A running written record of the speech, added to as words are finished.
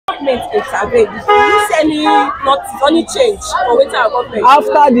government intervene, do you see any notice, any change for wetin our government?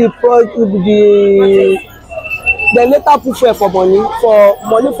 After the later put fuel for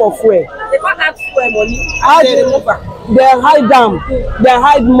money for fuel. They can't add fuel money and they remove am. They hide them, they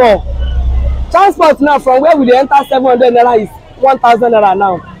hide more. Transport now from where we dey enter 700 naira is 1,000 naira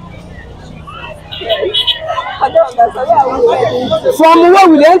now. From where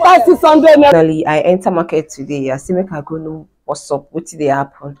we dey enter 600 naira. Finally, I enter market today. I see make I go know what's up, what did they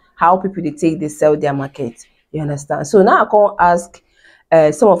happen, how people they take, they sell their market. You understand? So now I come ask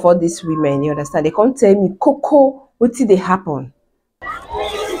some of all these women, you understand? They come tell me, Coco, what did they happen?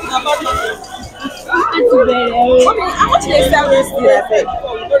 How much they sell this thing, I think?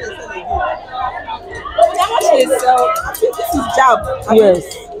 How much they sell? I think this is jab. Yes.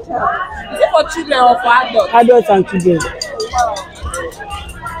 Is it for children or for adults? Adults and children.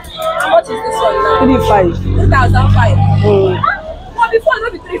 How much is this one now? 3,500. 2,500. Well, before it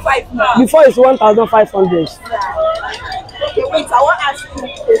would be 3,500 now. Before it's 1,500. Okay, wait, I want to ask you a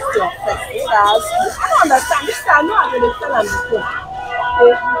question first. I don't understand. This time, no, I'm going to tell them before.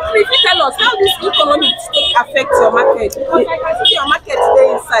 If you tell us how this economic take affects your market, because I can see your market today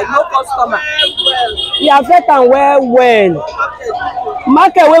inside, no customer. It affect them well.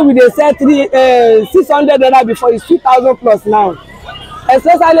 Market where we dey sell 600 naira before is 2,000 plus now.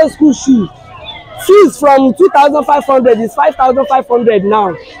 Especially school shoe. Shoes from 2,500 is 5,500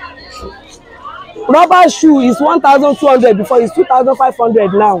 now. Rubber shoe is 1,200 before is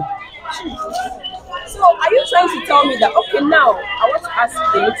 2,500 now. So are you trying to tell me that, okay, now I want to ask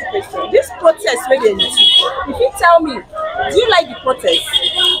you a little question. This protest where they need, if you tell me, do you like the protest?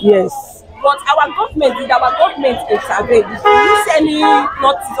 Yes. But did our government intervene? Did you see any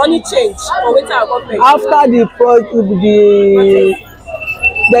notice, any change for wetin our government? After the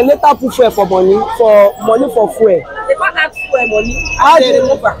later put fuel for money for fuel. They can't add fuel money and they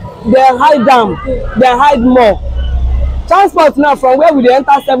remove am. They hide them, they hide more. Transport now from where we dey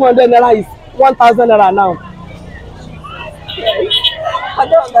enter 700 naira is 1,000 naira now. I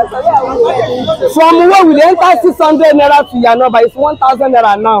don't understand. From where we dey enter 600 naira to Yanoba is 1,000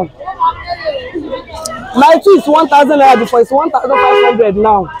 naira now. My two is 1,000 naira before it's 1,500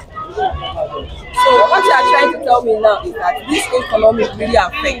 now. So what you are trying to tell me now is that this economic really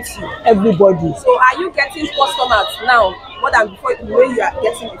affects you. Everybody. So are you getting customers now more than before the way you are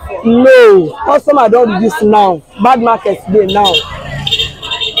getting before? No, customer don't reduce now. Bad market today now.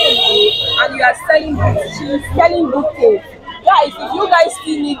 And you are selling good things. Guys, if you guys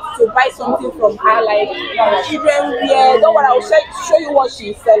still need to buy something from her, like children wear, don't worry, I will show you what she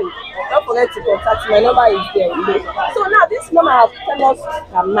is selling. Don't forget to contact me. My number is there. So now this mama has told us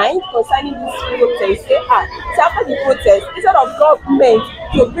her mind concerning this protest. Say, so after the protest, instead of government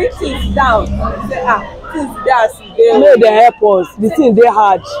to bring things down, say, things there. No, they help us. The thing they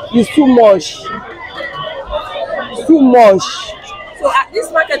hard. It's too much. It's too much. So at this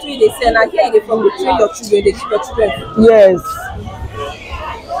market where they sell, and here they from the train your children, they keep your children. Yes.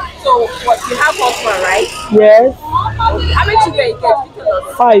 So what you have husband, right? Yes. Okay. How many children you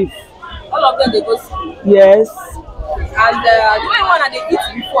get? 5. All of them they go school. Yes. And the way one they eat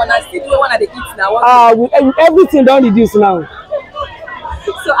before, and still the way one they eat now. Everything don't reduce now.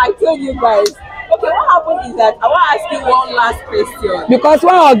 So I told you guys. Okay, what happened is that I want to ask you one last question. Because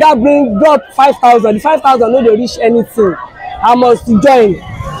when our guy drop 5,000, the 5,000 no dey reach anything. I must join.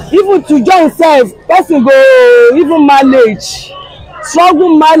 Even to join self, person go even manage,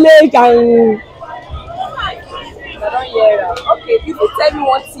 struggle manage and. I don't hear that. Okay, if you tell me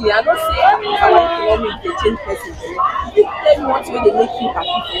one thing, I don't say our economic they change person. If you tell me one thing, they make you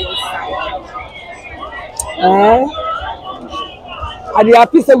happy for your side. I dey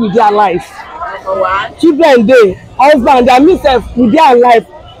happy say we dey alive. Number one. Children dey, husband and myself we dey alive.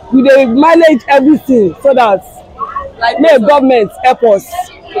 We dey manage everything so that. Like may government help us.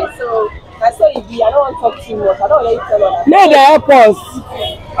 Okay, so I saw it be. I don't want to talk too much. I don't let you tell us. May they help us.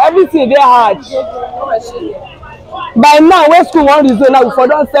 Everything dey hard. By now, when school wan resume, now we for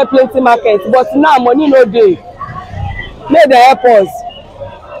don sell plenty market, but now money no dey. May they help us.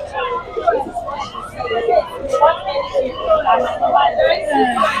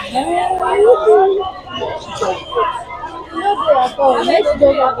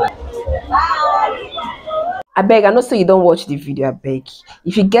 I beg, I know so you don't watch the video. I beg,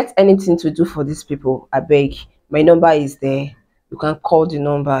 if you get anything to do for these people, I beg, my number is there. You can call the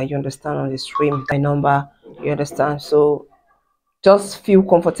number, you understand, on the stream. My number, you understand. So just feel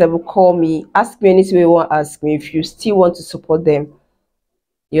comfortable, call me, ask me anything you want to ask me. If you still want to support them,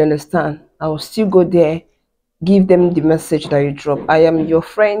 you understand, I will still go there, give them the message that you drop. I am your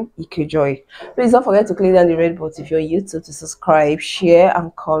friend IKEJOY. Please don't forget to click on the red button if you're YouTube to subscribe, share,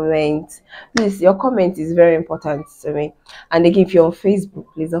 and comment. Please, your comment is very important to me. And again, if you're on Facebook,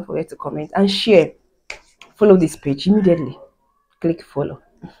 please don't forget to comment and share. Follow this page immediately. Click follow.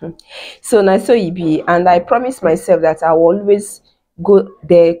 So now so it be, and I promise myself that I will always go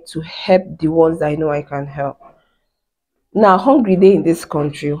there to help the ones I know I can help. Now, hungry day in this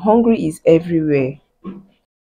country, hungry is everywhere.